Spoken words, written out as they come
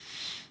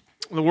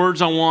The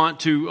words I want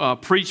to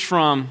preach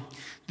from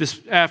this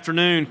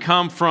afternoon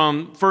come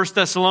from 1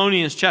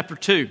 Thessalonians chapter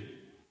 2.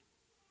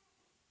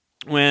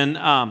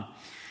 While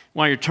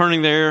you're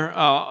turning there,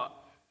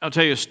 I'll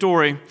tell you a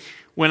story.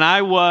 When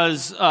I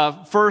was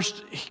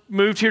first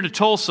moved here to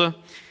Tulsa,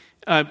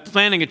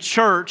 planning a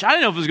church, I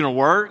didn't know if it was going to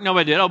work.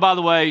 Nobody did. Oh, by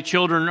the way,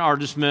 children are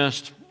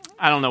dismissed.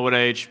 I don't know what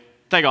age.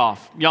 Take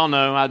off. Y'all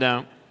know, I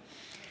don't.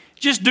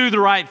 Just do the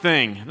right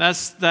thing.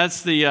 That's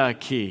the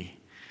key.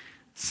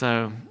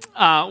 So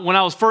when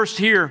I was first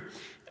here,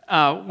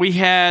 we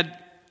had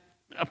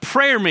a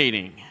prayer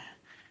meeting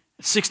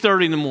at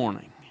 6:30 in the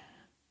morning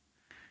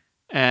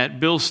at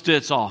Bill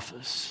Stitt's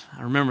office.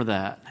 I remember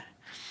that.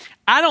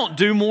 I don't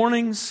do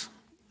mornings.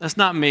 That's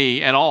not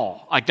me at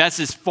all. Like, that's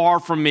as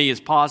far from me as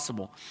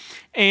possible.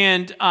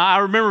 And I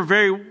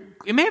remember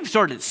it may have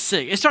started at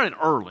 6. It started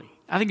early.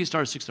 I think it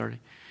started at 6:30.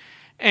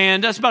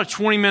 And that's about a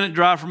 20-minute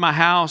drive from my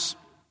house.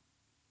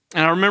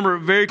 And I remember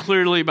very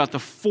clearly about the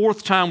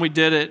fourth time we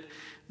did it,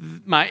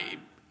 my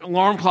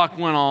alarm clock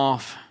went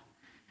off,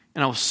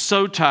 and I was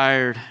so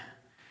tired,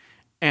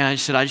 and I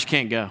just said, I just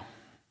can't go.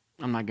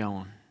 I'm not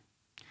going.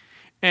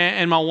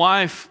 And my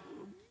wife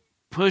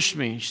pushed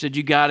me. She said,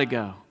 you got to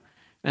go. And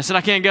I said,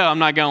 I can't go. I'm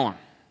not going.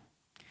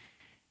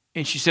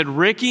 And she said,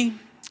 Ricky,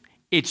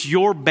 it's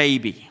your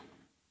baby.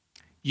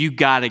 You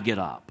got to get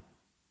up.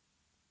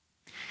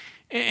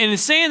 And in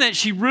saying that,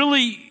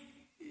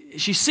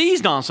 she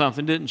seized on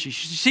something, didn't she?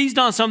 She seized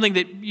on something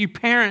that you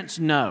parents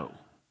know.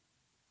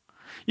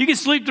 You can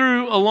sleep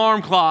through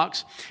alarm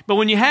clocks, but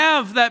when you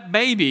have that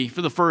baby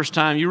for the first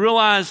time, you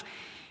realize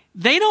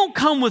they don't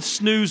come with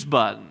snooze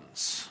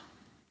buttons.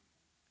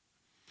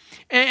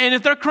 And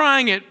if they're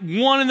crying at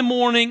 1 in the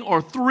morning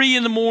or 3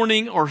 in the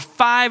morning or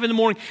 5 in the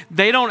morning,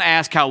 they don't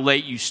ask how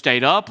late you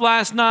stayed up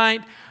last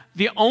night.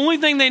 The only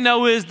thing they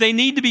know is they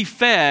need to be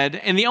fed,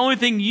 and the only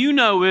thing you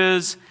know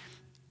is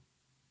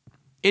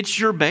it's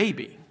your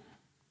baby.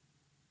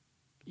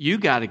 You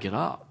got to get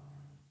up.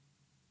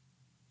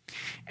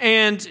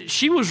 And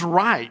she was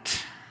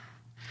right.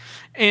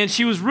 And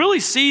she was really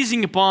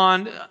seizing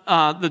upon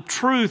the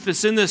truth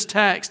that's in this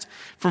text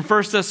from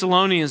 1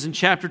 Thessalonians in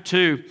chapter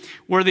 2,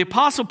 where the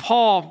Apostle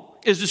Paul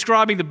is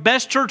describing the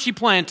best church he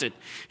planted.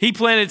 He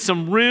planted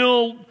some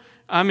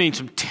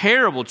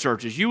terrible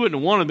churches. You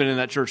wouldn't want to have been in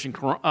that church in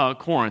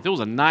Corinth. It was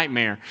a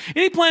nightmare. And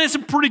he planted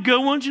some pretty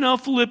good ones.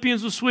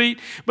 Philippians was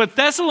sweet. But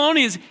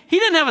Thessalonians, he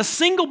didn't have a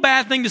single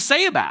bad thing to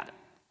say about it.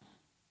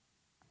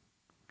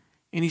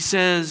 And he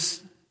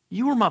says,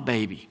 you were my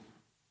baby.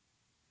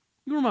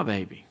 You were my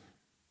baby.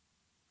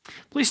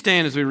 Please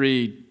stand as we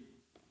read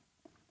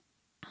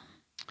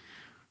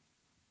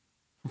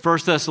 1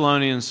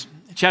 Thessalonians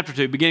chapter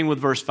 2, beginning with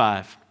verse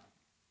 5.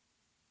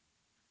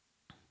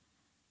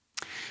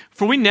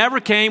 For we never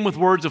came with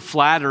words of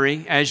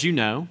flattery, as you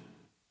know,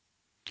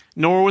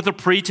 nor with a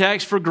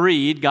pretext for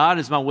greed, God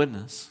is my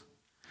witness.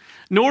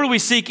 Nor do we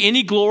seek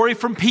any glory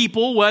from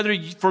people, whether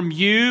from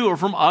you or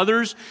from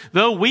others,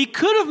 though we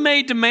could have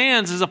made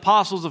demands as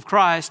apostles of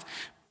Christ,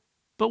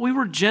 but we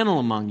were gentle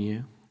among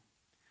you,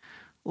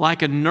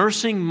 like a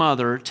nursing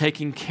mother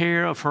taking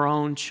care of her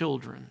own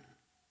children.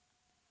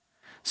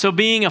 So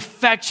being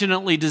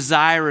affectionately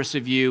desirous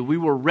of you, we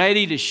were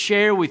ready to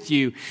share with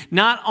you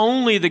not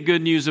only the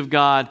good news of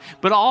God,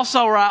 but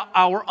also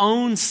our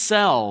own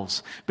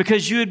selves,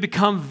 because you had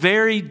become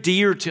very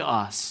dear to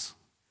us.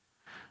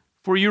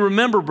 For you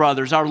remember,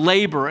 brothers, our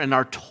labor and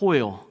our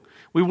toil.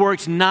 We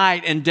worked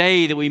night and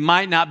day that we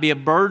might not be a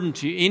burden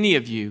to any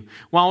of you,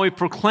 while we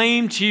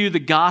proclaimed to you the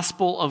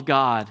gospel of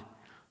God.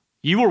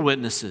 You were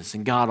witnesses,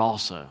 and God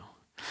also.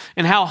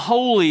 And how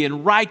holy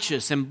and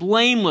righteous and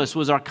blameless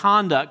was our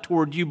conduct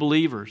toward you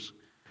believers.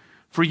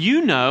 For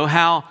you know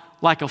how,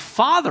 like a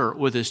father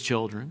with his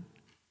children,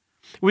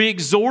 we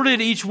exhorted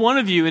each one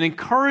of you and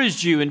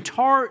encouraged you and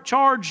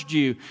charged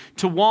you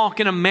to walk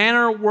in a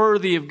manner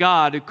worthy of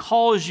God, who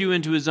calls you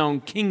into his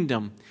own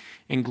kingdom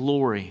and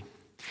glory.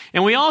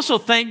 And we also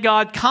thank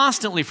God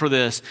constantly for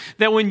this,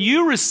 that when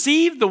you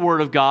received the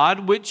word of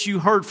God, which you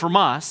heard from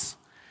us,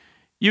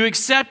 you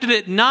accepted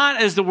it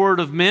not as the word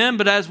of men,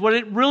 but as what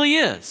it really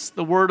is,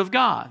 the word of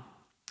God,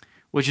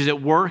 which is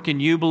at work in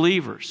you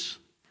believers.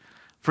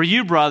 For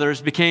you,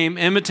 brothers, became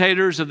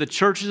imitators of the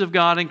churches of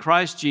God in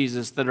Christ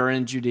Jesus that are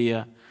in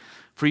Judea.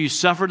 For you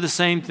suffered the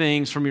same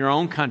things from your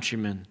own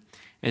countrymen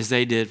as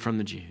they did from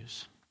the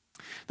Jews.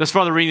 Thus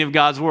far the reading of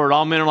God's word.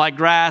 All men are like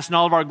grass, and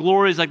all of our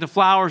glory is like the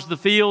flowers of the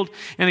field.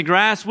 And the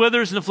grass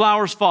withers and the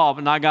flowers fall,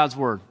 but not God's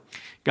word.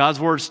 God's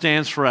word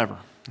stands forever.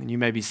 And you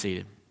may be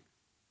seated.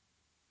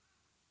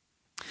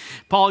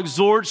 Paul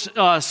exhorts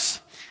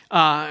us,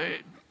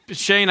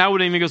 Shane, I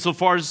wouldn't even go so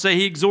far as to say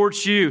he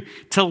exhorts you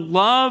to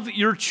love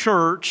your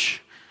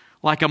church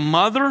like a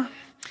mother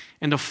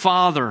and a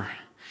father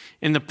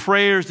in the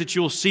prayers that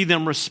you'll see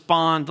them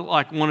respond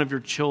like one of your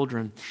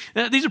children.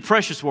 These are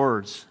precious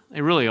words.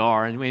 They really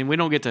are. I mean, we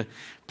don't get to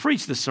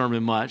preach the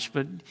sermon much,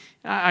 but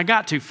I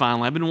got to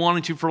finally. I've been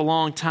wanting to for a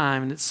long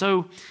time, and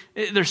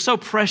they're so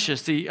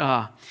precious.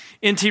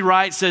 N.T.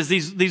 Wright says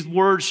these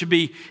words should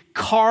be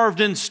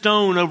carved in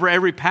stone over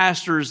every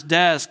pastor's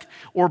desk,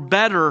 or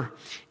better,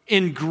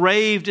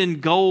 engraved in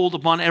gold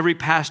upon every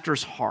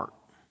pastor's heart.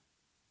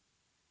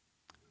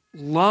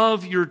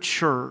 Love your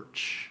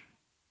church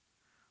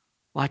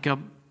like a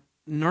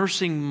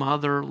nursing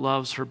mother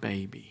loves her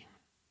baby,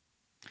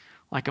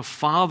 like a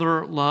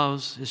father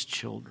loves his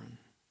children,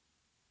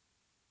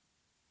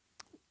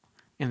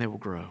 and they will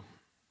grow.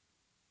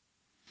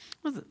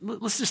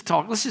 Let's just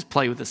talk. Let's just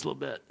play with this a little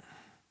bit.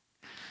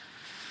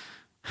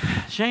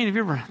 Shane, have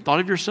you ever thought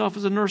of yourself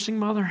as a nursing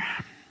mother?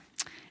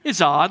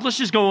 It's odd. Let's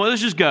just go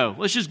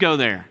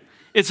there.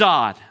 It's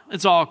odd.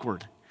 It's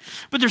awkward.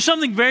 But there's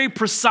something very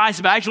precise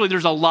about it. Actually,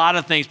 there's a lot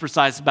of things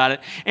precise about it.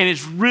 And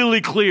it's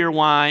really clear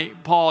why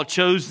Paul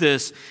chose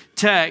this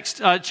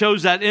text,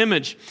 chose that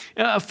image.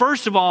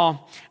 First of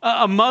all,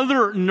 a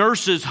mother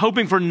nurses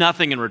hoping for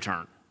nothing in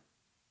return.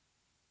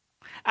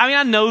 I mean,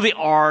 I know the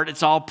art.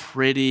 It's all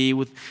pretty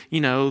with,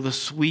 the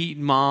sweet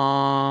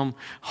mom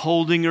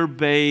holding her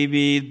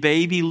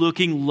baby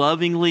looking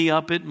lovingly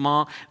up at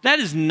mom. That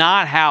is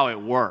not how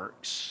it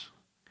works.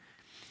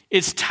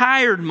 It's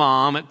tired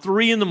mom at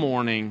 3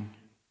 a.m,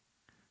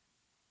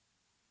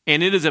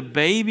 and it is a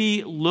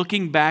baby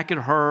looking back at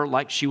her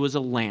like she was a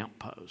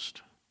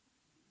lamppost.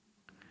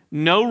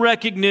 No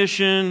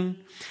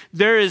recognition.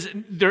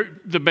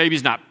 The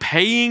baby's not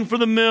paying for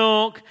the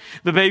milk.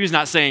 The baby's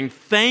not saying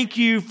thank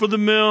you for the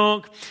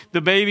milk.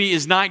 The baby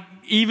is not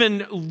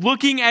even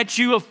looking at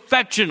you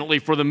affectionately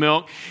for the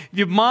milk.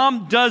 Your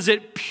mom does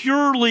it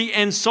purely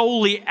and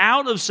solely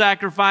out of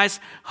sacrifice,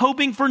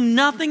 hoping for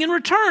nothing in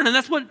return. And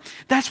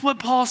that's what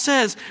Paul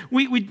says.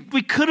 We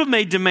could have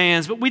made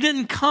demands, but we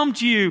didn't come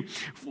to you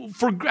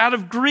out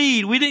of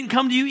greed. We didn't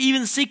come to you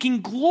even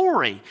seeking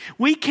glory.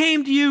 We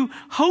came to you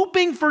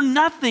hoping for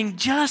nothing,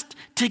 just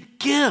to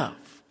give.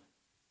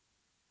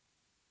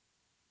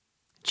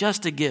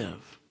 Just to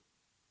give.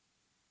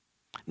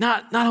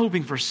 Not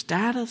hoping for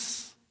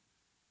status.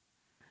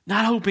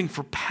 Not hoping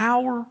for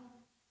power,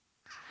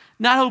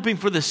 not hoping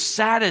for the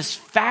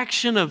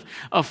satisfaction of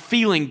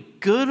feeling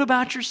good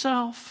about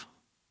yourself.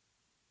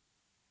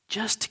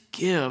 Just to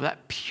give,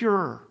 that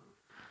pure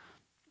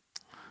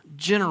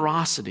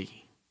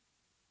generosity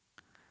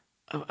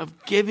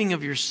of giving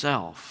of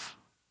yourself.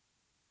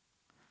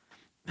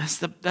 That's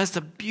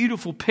the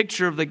beautiful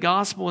picture of the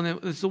gospel, and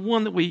it's the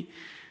one that we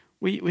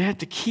have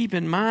to keep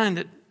in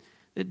mind,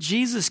 that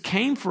Jesus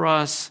came for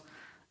us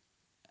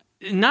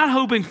not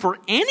hoping for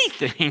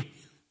anything.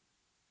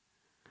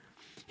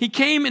 He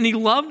came and he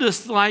loved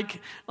us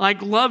like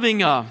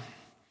loving a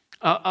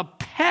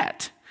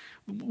pet,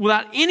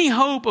 without any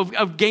hope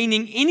of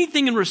gaining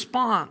anything in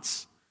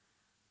response.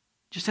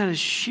 Just out of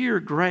sheer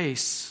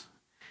grace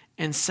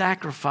and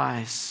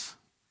sacrifice.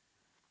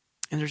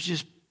 And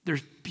there's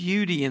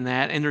beauty in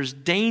that, and there's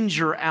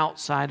danger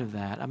outside of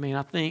that. I mean,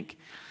 I think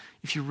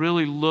if you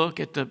really look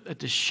at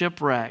the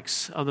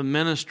shipwrecks of the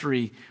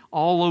ministry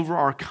all over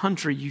our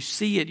country, you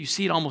see it. You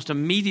see it almost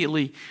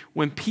immediately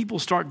when people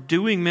start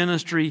doing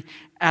ministry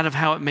out of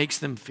how it makes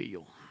them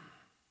feel.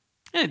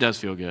 And it does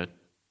feel good.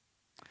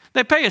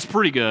 They pay us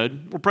pretty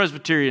good. We're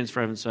Presbyterians, for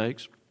heaven's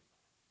sakes.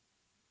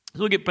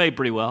 So we get paid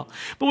pretty well.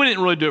 But we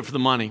didn't really do it for the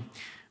money.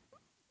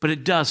 But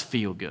it does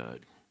feel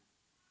good.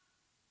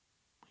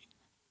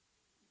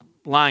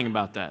 Lying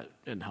about that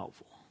isn't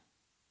helpful.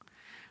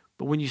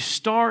 But when you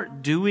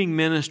start doing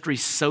ministry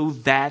so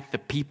that the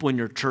people in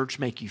your church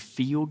make you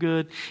feel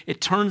good,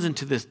 it turns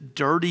into this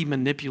dirty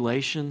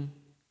manipulation.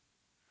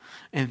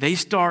 And they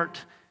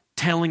start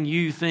telling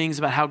you things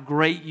about how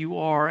great you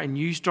are, and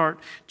you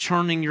start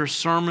churning your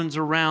sermons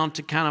around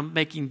to kind of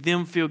making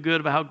them feel good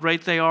about how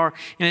great they are.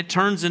 And it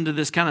turns into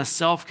this kind of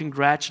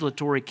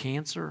self-congratulatory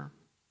cancer.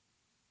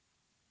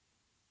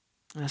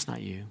 And that's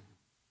not you.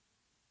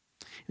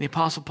 And the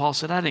Apostle Paul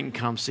said, I didn't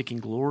come seeking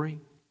glory.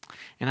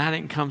 And I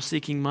didn't come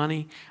seeking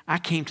money. I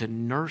came to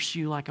nurse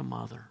you like a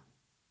mother,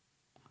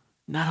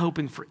 not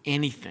hoping for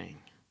anything.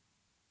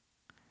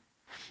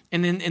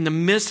 And then in the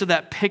midst of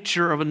that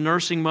picture of a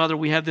nursing mother,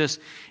 we have this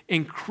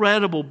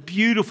incredible,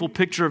 beautiful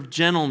picture of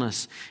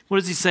gentleness. What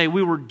does he say?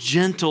 We were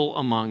gentle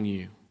among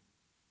you.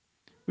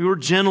 We were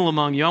gentle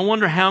among you. I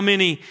wonder how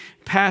many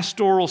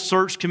pastoral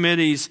search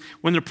committees,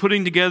 when they're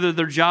putting together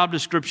their job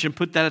description,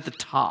 put that at the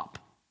top.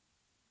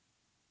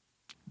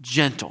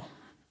 Gentle.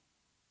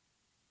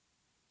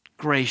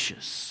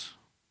 Gracious.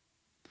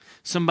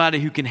 Somebody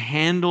who can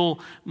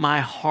handle my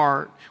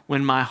heart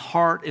when my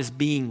heart is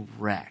being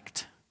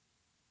wrecked.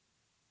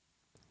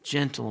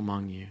 Gentle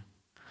among you.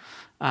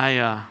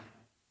 I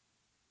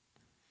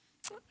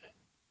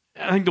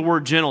think the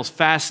word gentle is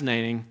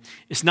fascinating.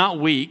 It's not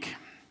weak.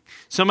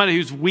 Somebody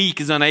who's weak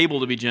is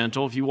unable to be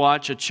gentle. If you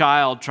watch a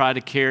child try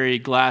to carry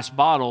glass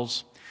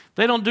bottles,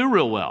 they don't do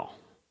real well.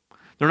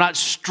 They're not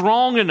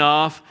strong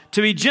enough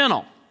to be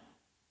gentle.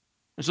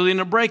 And so they end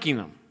up breaking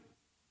them.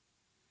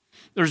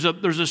 There's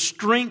a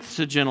strength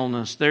to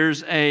gentleness.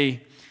 There's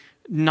a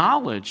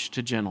knowledge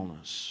to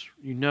gentleness.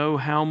 You know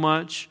how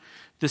much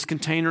this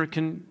container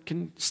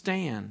can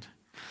stand.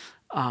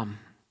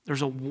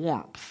 There's a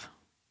warmth.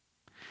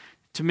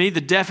 To me,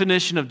 the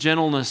definition of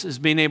gentleness is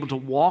being able to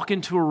walk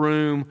into a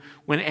room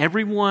when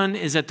everyone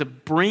is at the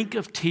brink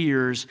of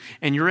tears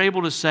and you're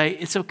able to say,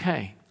 it's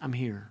okay, I'm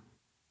here.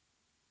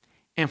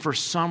 And for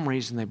some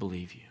reason, they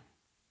believe you.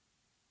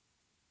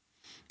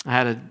 I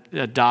had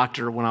a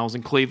doctor when I was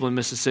in Cleveland,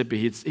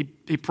 Mississippi.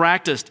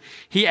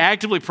 He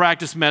actively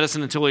practiced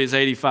medicine until he was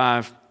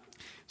 85.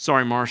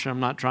 Sorry, Marcia, I'm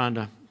not trying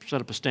to set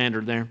up a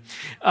standard there.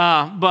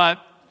 But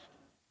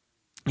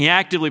he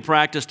actively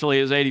practiced till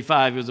he was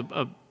 85. He was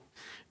a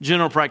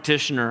general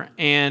practitioner,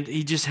 and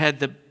he just had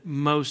the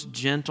most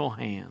gentle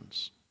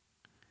hands.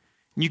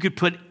 You could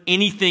put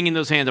anything in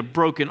those hands, a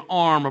broken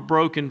arm, a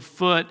broken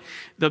foot,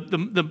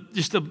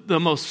 the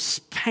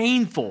most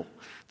painful,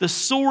 the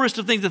sorest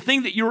of things, the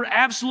thing that you were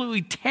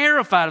absolutely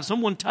terrified of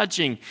someone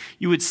touching.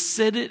 You would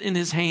sit it in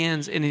his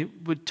hands, and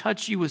it would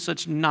touch you with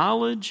such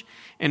knowledge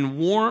and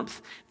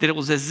warmth that it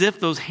was as if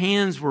those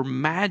hands were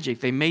magic.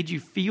 They made you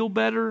feel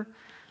better.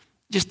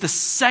 Just the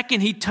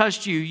second he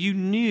touched you, you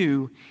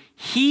knew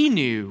he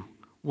knew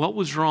what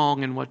was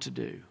wrong and what to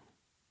do.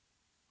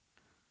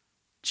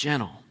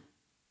 Gentle.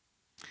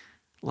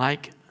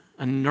 Like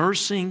a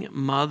nursing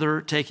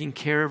mother taking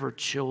care of her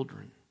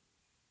children.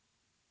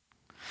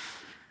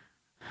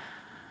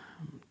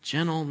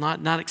 Gentle,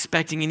 not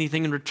expecting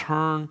anything in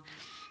return.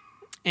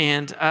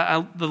 And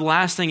the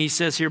last thing he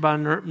says here about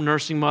a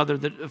nursing mother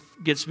that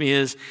gets me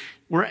is,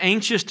 we're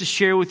anxious to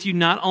share with you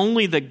not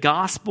only the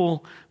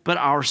gospel, but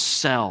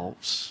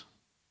ourselves.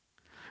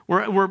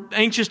 We're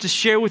anxious to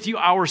share with you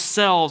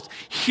ourselves.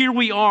 Here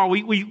we are.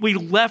 We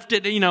left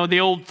it, the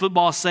old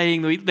football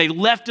saying, they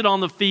left it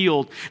on the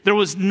field. There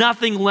was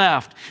nothing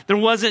left. There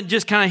wasn't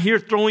just kind of here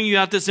throwing you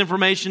out this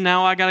information.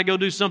 Now I got to go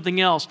do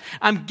something else.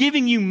 I'm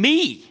giving you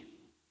me.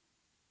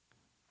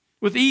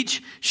 With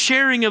each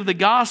sharing of the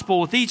gospel,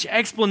 with each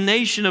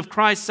explanation of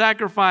Christ's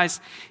sacrifice,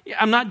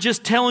 I'm not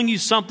just telling you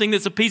something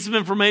that's a piece of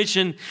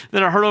information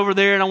that I heard over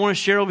there and I want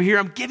to share over here.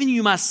 I'm giving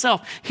you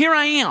myself. Here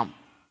I am.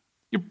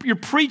 You're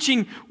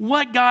preaching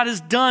what God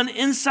has done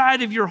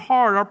inside of your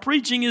heart. Our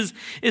preaching is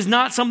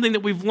not something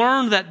that we've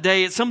learned that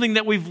day. It's something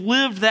that we've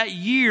lived that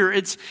year.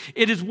 It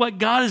is what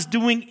God is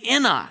doing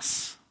in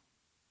us.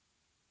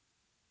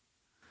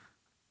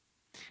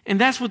 And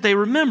that's what they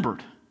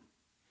remembered.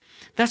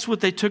 That's what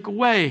they took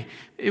away.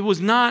 It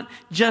was not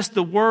just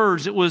the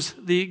words, it was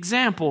the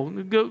example.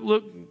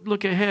 Go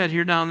look ahead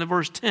here down to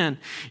verse 10.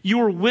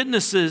 You are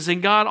witnesses,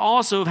 and God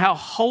also, of how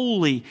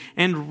holy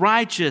and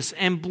righteous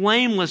and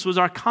blameless was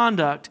our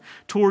conduct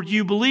toward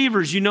you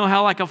believers. You know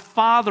how like a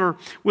father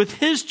with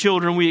his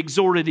children we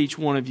exhorted each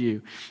one of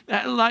you.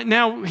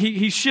 Now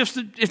he shifts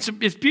it.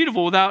 It's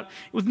beautiful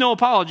with no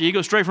apology. He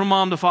goes straight from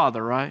mom to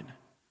father, right?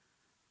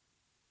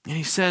 And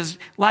he says,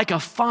 like a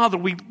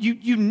father,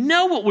 you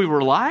know what we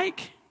were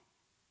like.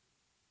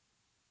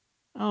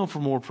 Oh, for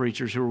more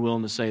preachers who are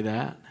willing to say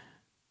that.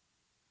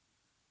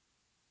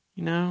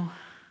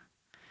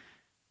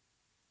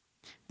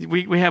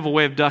 We have a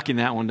way of ducking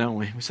that one, don't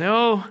we? We say,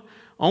 oh,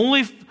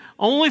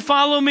 only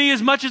follow me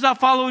as much as I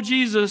follow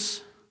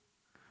Jesus.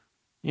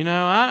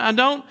 I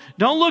don't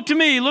look to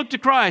me, look to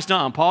Christ.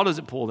 No, Paul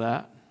doesn't pull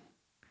that.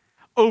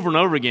 Over and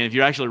over again, if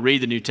you actually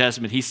read the New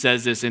Testament, he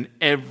says this in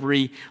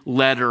every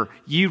letter.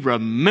 You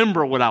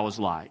remember what I was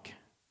like.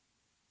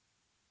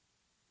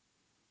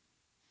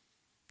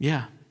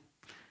 Yeah.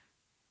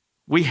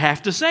 We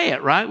have to say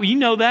it, right? Well, you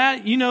know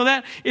that.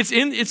 It's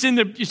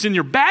in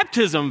your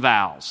baptism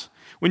vows.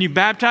 When you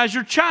baptize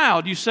your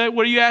child, you say,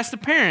 what do you ask the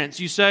parents?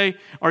 You say,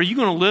 are you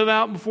going to live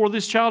out before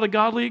this child a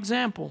godly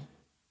example?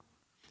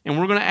 And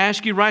we're going to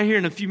ask you right here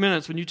in a few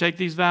minutes when you take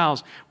these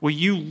vows, will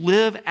you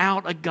live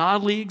out a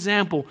godly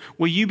example?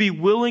 Will you be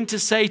willing to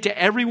say to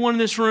everyone in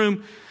this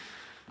room,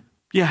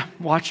 yeah,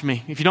 watch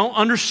me. If you don't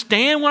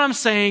understand what I'm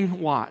saying,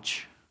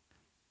 watch.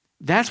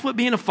 That's what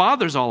being a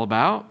father is all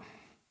about.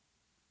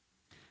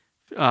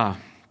 I've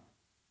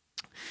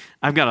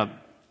got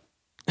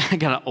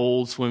an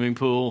old swimming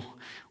pool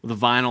with a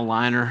vinyl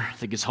liner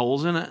that gets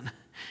holes in it.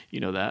 You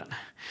know that.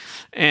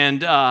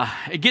 And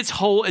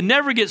it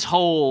never gets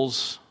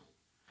holes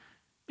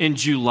in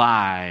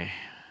July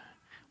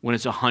when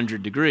it's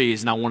 100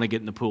 degrees and I want to get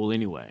in the pool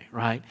anyway,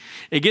 right?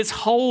 It gets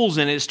holes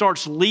in it. It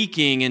starts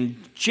leaking in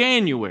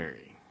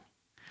January.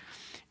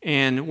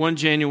 And one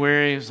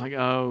January, it's like,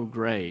 oh,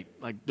 great.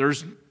 Like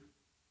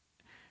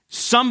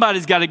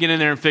somebody's got to get in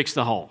there and fix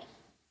the hole.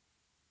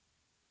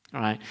 All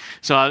right.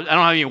 So I don't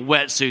have any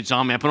wetsuits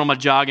on me. I put on my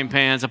jogging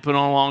pants. I put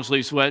on a long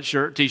sleeve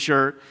sweatshirt,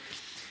 t-shirt.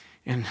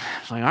 And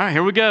it's like, all right,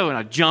 here we go. And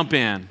I jump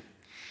in.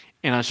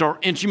 And I start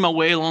inching my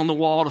way along the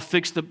wall to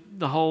fix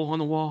the hole in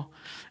the wall.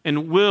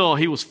 And Will,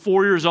 he was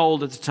 4 years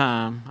old at the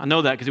time. I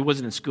know that because he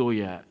wasn't in school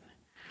yet.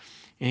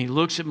 And he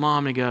looks at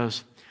Mom and he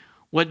goes,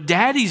 what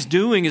Daddy's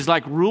doing is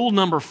like rule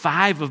number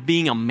 5 of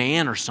being a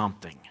man or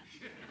something.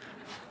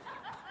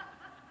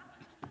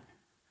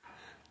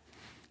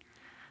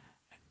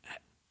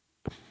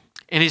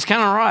 And he's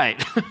kind of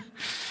right.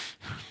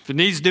 If it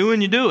needs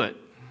doing, you do it.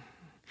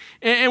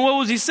 And what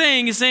was he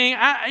saying? He's saying,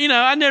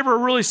 I never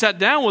really sat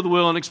down with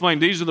Will and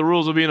explained, these are the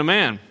rules of being a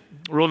man.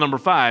 Rule number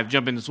 5,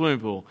 jump in the swimming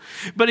pool.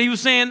 But he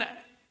was saying,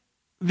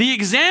 the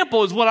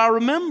example is what I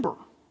remember.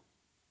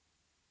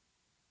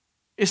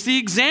 It's the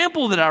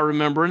example that I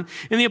remember. And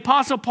the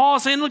Apostle Paul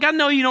is saying, look, I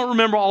know you don't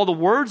remember all the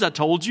words I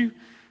told you,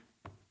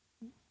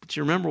 but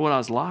you remember what I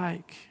was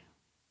like.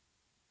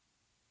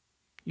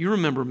 You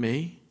remember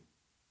me.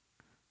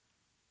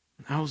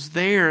 I was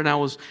there, and I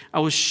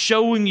was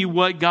showing you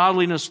what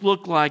godliness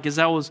looked like as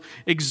I was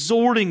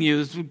exhorting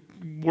you. This is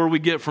where we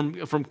get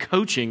from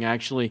coaching,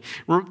 actually.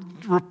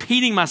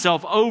 Repeating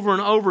myself over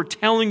and over,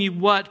 telling you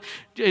what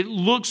it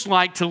looks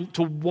like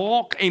to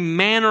walk a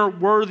manner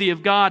worthy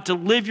of God, to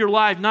live your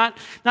life, not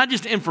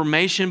just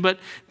information, but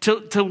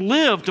to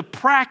live, to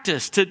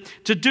practice, to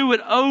do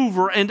it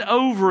over and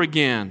over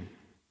again.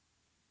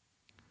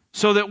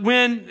 So that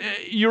when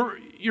you're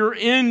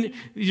in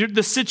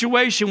the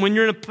situation, when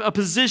you're in a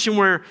position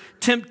where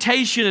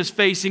temptation is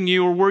facing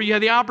you, or where you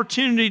have the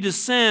opportunity to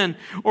sin,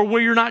 or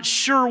where you're not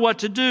sure what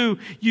to do,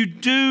 you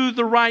do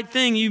the right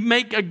thing. You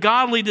make a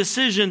godly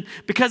decision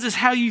because it's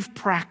how you've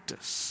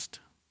practiced.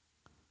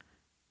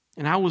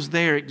 And I was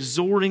there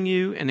exhorting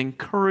you and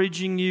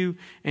encouraging you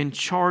and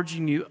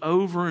charging you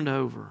over and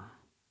over.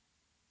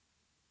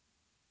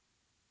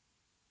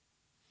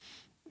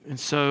 And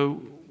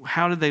so,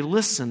 how did they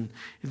listen?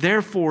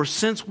 Therefore,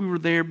 since we were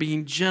there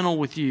being gentle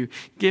with you,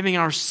 giving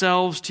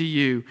ourselves to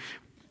you,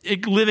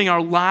 living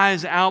our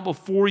lives out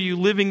before you,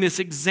 living this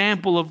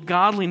example of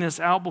godliness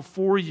out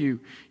before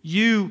you,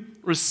 you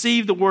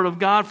receive the word of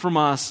God from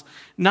us,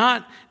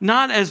 not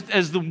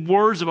as the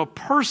words of a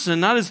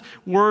person, not as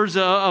words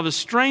of a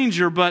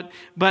stranger, but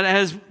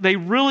as they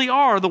really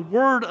are, the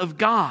word of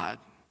God.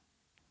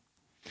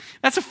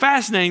 That's a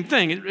fascinating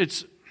thing.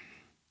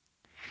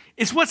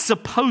 It's what's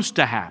supposed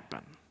to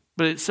happen,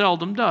 but it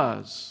seldom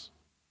does.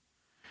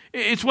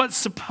 It's what's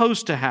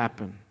supposed to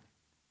happen.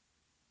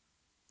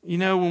 You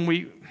know,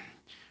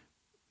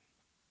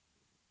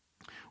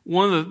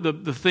 one of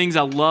the things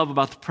I love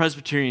about the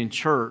Presbyterian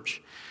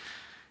Church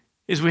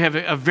is we have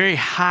a very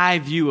high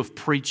view of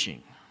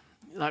preaching.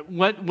 Like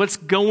what's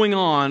going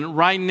on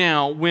right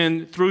now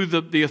when through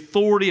the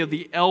authority of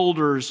the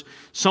elders,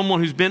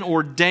 someone who's been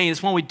ordained,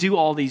 it's why we do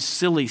all these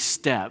silly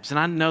steps. And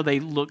I know they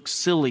look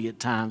silly at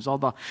times, all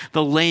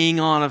the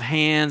laying on of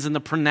hands and the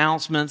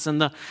pronouncements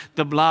and the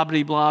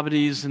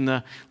blobbity-blobbities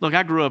and look,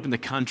 I grew up in the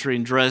country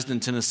in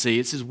Dresden, Tennessee.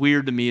 It's as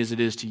weird to me as it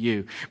is to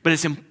you. But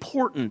it's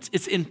important.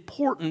 It's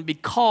important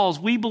because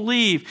we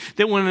believe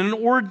that when an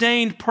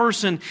ordained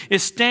person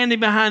is standing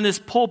behind this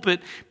pulpit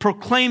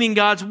proclaiming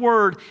God's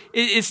word,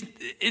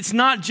 it's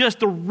not just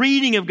the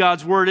reading of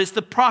God's word, it's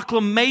the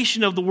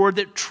proclamation of the word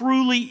that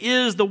truly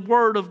is the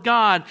word of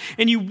God.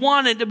 And you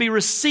want it to be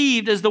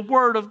received as the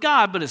word of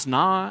God, but it's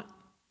not.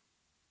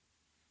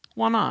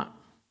 Why not?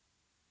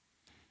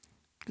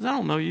 Because I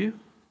don't know you.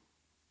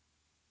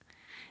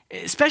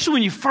 Especially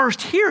when you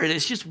first hear it,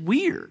 it's just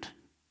weird.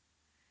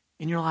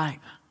 And you're like,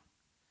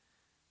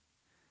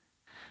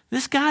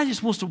 this guy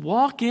just wants to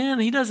walk in,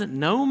 and he doesn't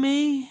know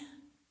me.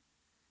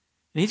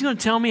 And he's going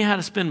to tell me how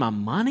to spend my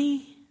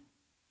money.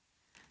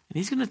 And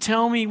he's going to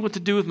tell me what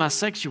to do with my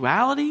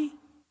sexuality.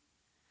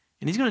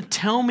 And he's going to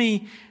tell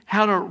me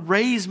how to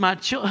raise my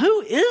children.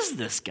 Who is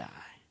this guy?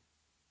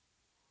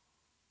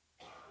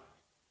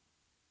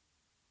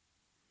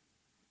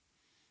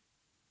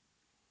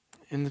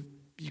 And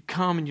you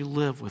come and you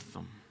live with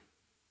them.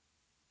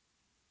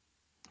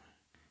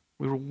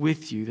 We were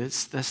with you.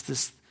 That's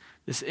this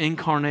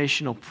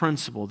incarnational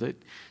principle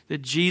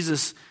that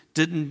Jesus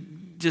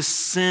didn't just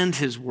send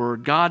his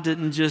word. God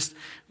didn't just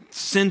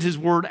send his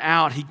word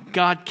out.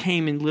 God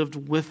came and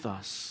lived with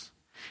us.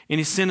 And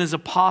he sent his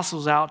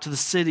apostles out to the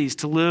cities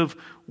to live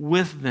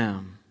with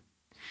them.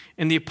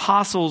 And the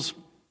apostles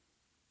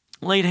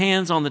laid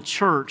hands on the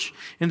church,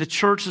 and the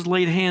church has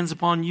laid hands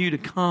upon you to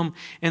come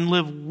and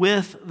live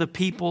with the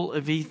people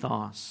of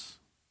Ethos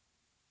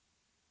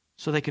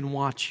so they can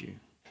watch you,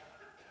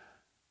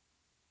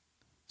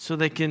 so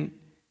they can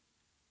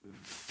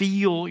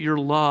feel your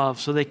love,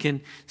 so they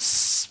can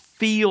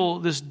feel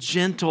this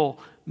gentle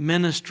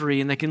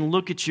ministry, and they can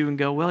look at you and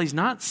go, well, he's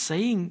not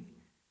saying...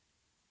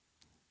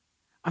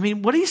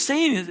 what he's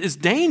saying is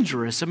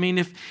dangerous.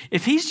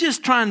 If he's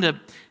just trying to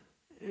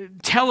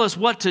tell us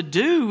what to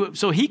do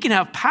so he can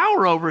have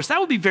power over us, that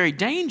would be very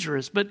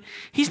dangerous. But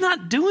he's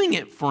not doing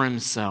it for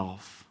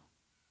himself.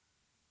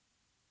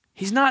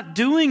 He's not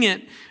doing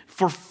it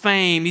for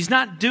fame. He's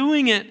not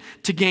doing it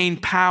to gain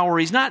power.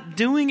 He's not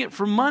doing it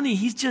for money.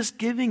 He's just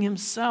giving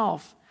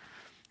himself.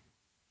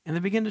 And they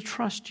begin to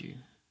trust you.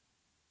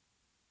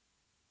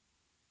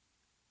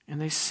 And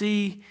they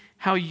see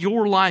how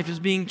your life is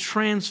being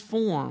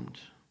transformed.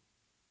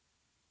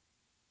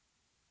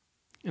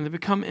 And they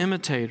become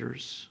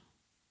imitators.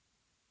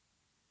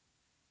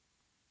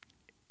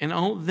 And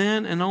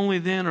then and only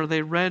then are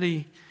they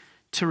ready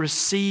to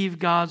receive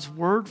God's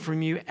word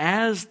from you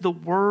as the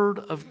word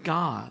of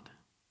God.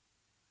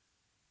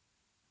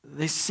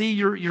 They see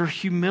your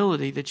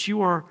humility, that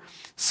you are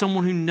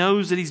someone who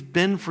knows that he's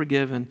been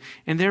forgiven,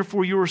 and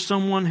therefore you are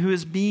someone who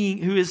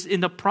is in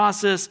the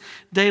process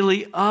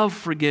daily of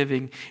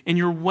forgiving. And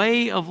your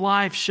way of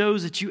life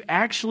shows that you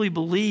actually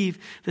believe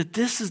that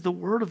this is the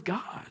Word of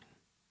God.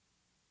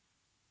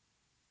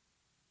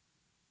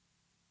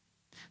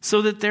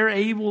 So that they're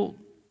able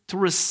to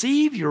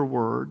receive your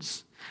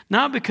words,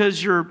 not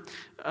because you're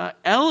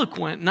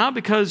eloquent, not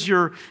because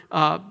you're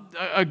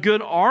a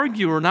good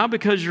arguer, not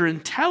because you're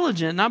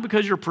intelligent, not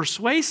because you're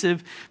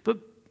persuasive, but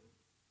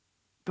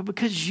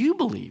because you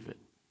believe it.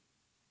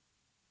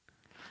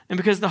 And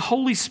because the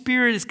Holy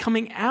Spirit is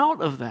coming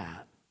out of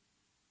that.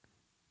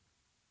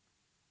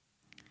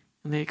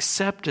 And they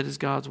accept it as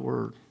God's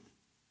Word.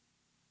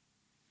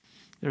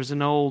 There's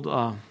an old...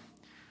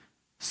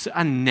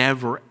 I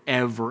never,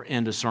 ever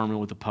end a sermon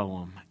with a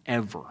poem.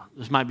 Ever.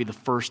 This might be the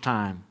first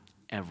time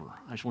ever.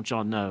 I just want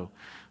y'all to know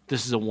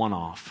this is a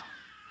one-off.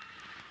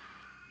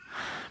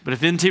 But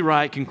if N.T.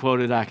 Wright can quote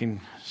it, I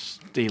can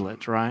steal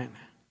it, right?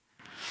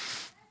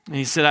 And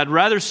he said, I'd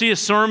rather see a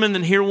sermon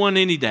than hear one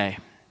any day.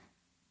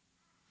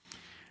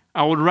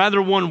 I would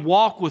rather one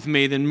walk with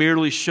me than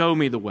merely show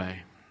me the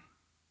way.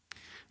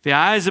 The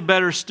eye is a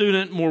better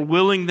student, more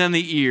willing than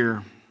the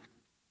ear.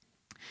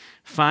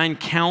 Fine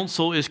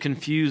counsel is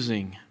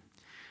confusing,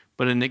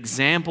 but an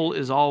example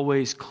is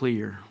always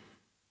clear.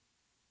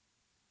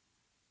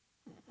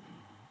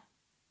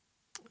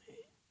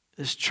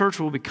 This church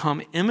will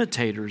become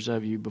imitators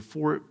of you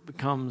before it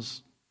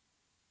becomes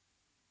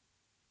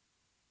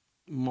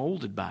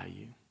molded by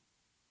you.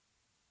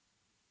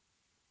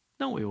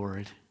 Don't be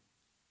worried.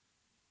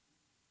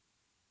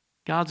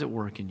 God's at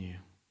work in you.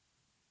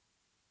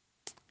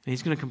 And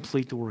He's going to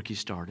complete the work He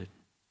started.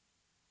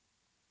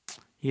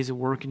 He is at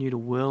work in you to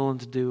will and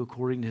to do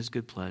according to His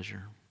good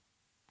pleasure.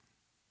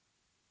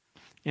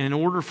 And in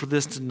order for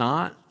this to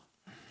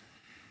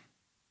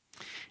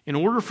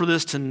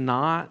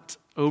not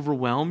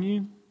overwhelm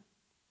you,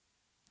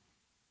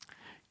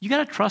 you got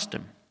to trust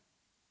Him.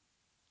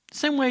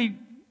 The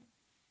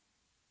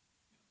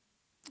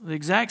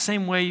exact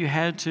same way you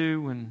had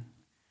to when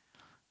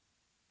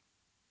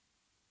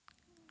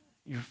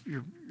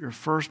your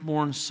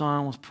firstborn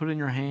son was put in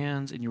your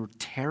hands and you were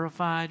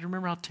terrified. You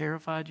remember how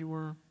terrified you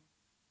were?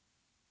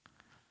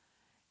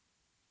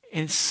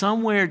 And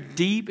somewhere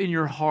deep in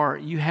your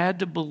heart, you had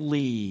to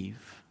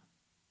believe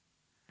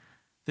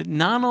that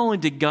not only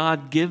did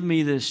God give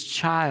me this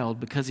child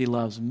because He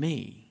loves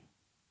me,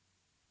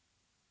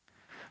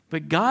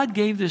 but God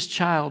gave this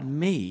child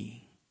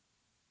me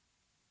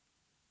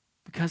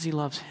because He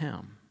loves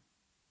him.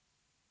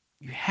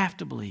 You have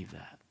to believe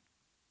that.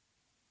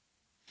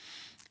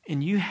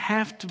 And you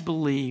have to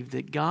believe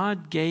that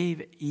God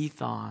gave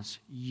Ethos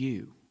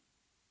you.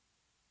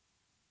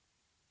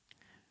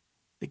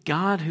 The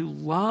God who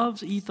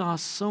loves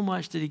Ethos so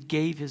much that He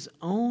gave His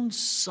own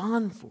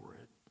son for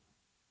it,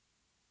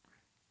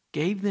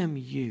 gave them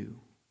you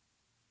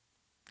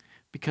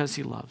because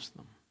He loves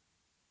them.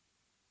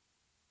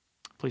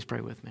 Please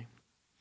pray with me.